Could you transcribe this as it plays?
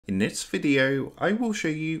In this video, I will show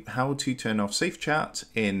you how to turn off safe chat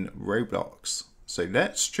in Roblox. So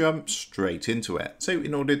let's jump straight into it. So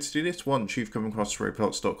in order to do this, once you've come across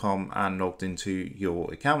roblox.com and logged into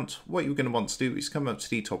your account, what you're going to want to do is come up to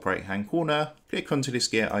the top right hand corner, click onto this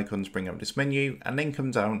gear icon to bring up this menu, and then come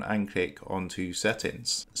down and click onto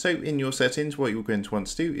settings. So in your settings, what you're going to want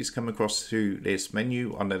to do is come across to this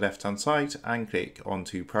menu on the left hand side and click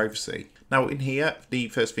onto privacy. Now in here, the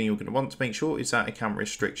first thing you're going to want to make sure is that account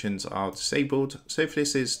restrictions are disabled. So if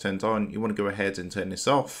this is turned on, you want to go ahead and turn this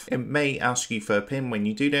off. It may ask you for a PIN when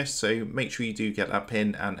you do this, so make sure you do get that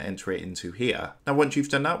PIN and enter it into here. Now once you've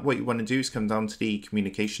done that, what you want to do is come down to the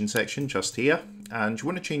communication section just here, and you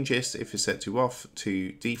want to change this, if it's set to off,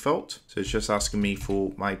 to default. So it's just asking me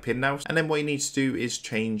for my PIN now. And then what you need to do is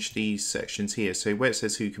change these sections here. So where it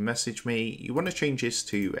says who can message me, you want to change this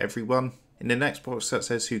to everyone. In the next box that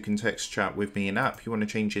says who can text chat with me in app, you want to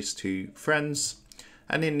change this to friends.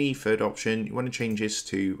 And in the third option, you want to change this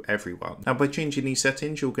to everyone. Now by changing these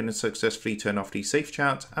settings, you're going to successfully turn off the safe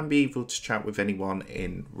chat and be able to chat with anyone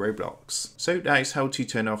in Roblox. So that is how to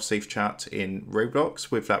turn off safe chat in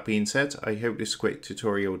Roblox. With that being said, I hope this quick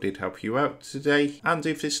tutorial did help you out today. And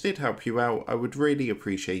if this did help you out, I would really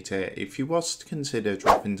appreciate it if you was to consider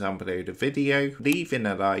dropping down below the video, leaving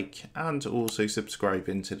a like, and also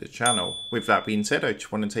subscribing to the channel. With that being said, I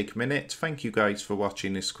just want to take a minute to thank you guys for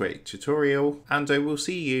watching this quick tutorial, and I will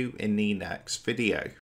see you in the next video.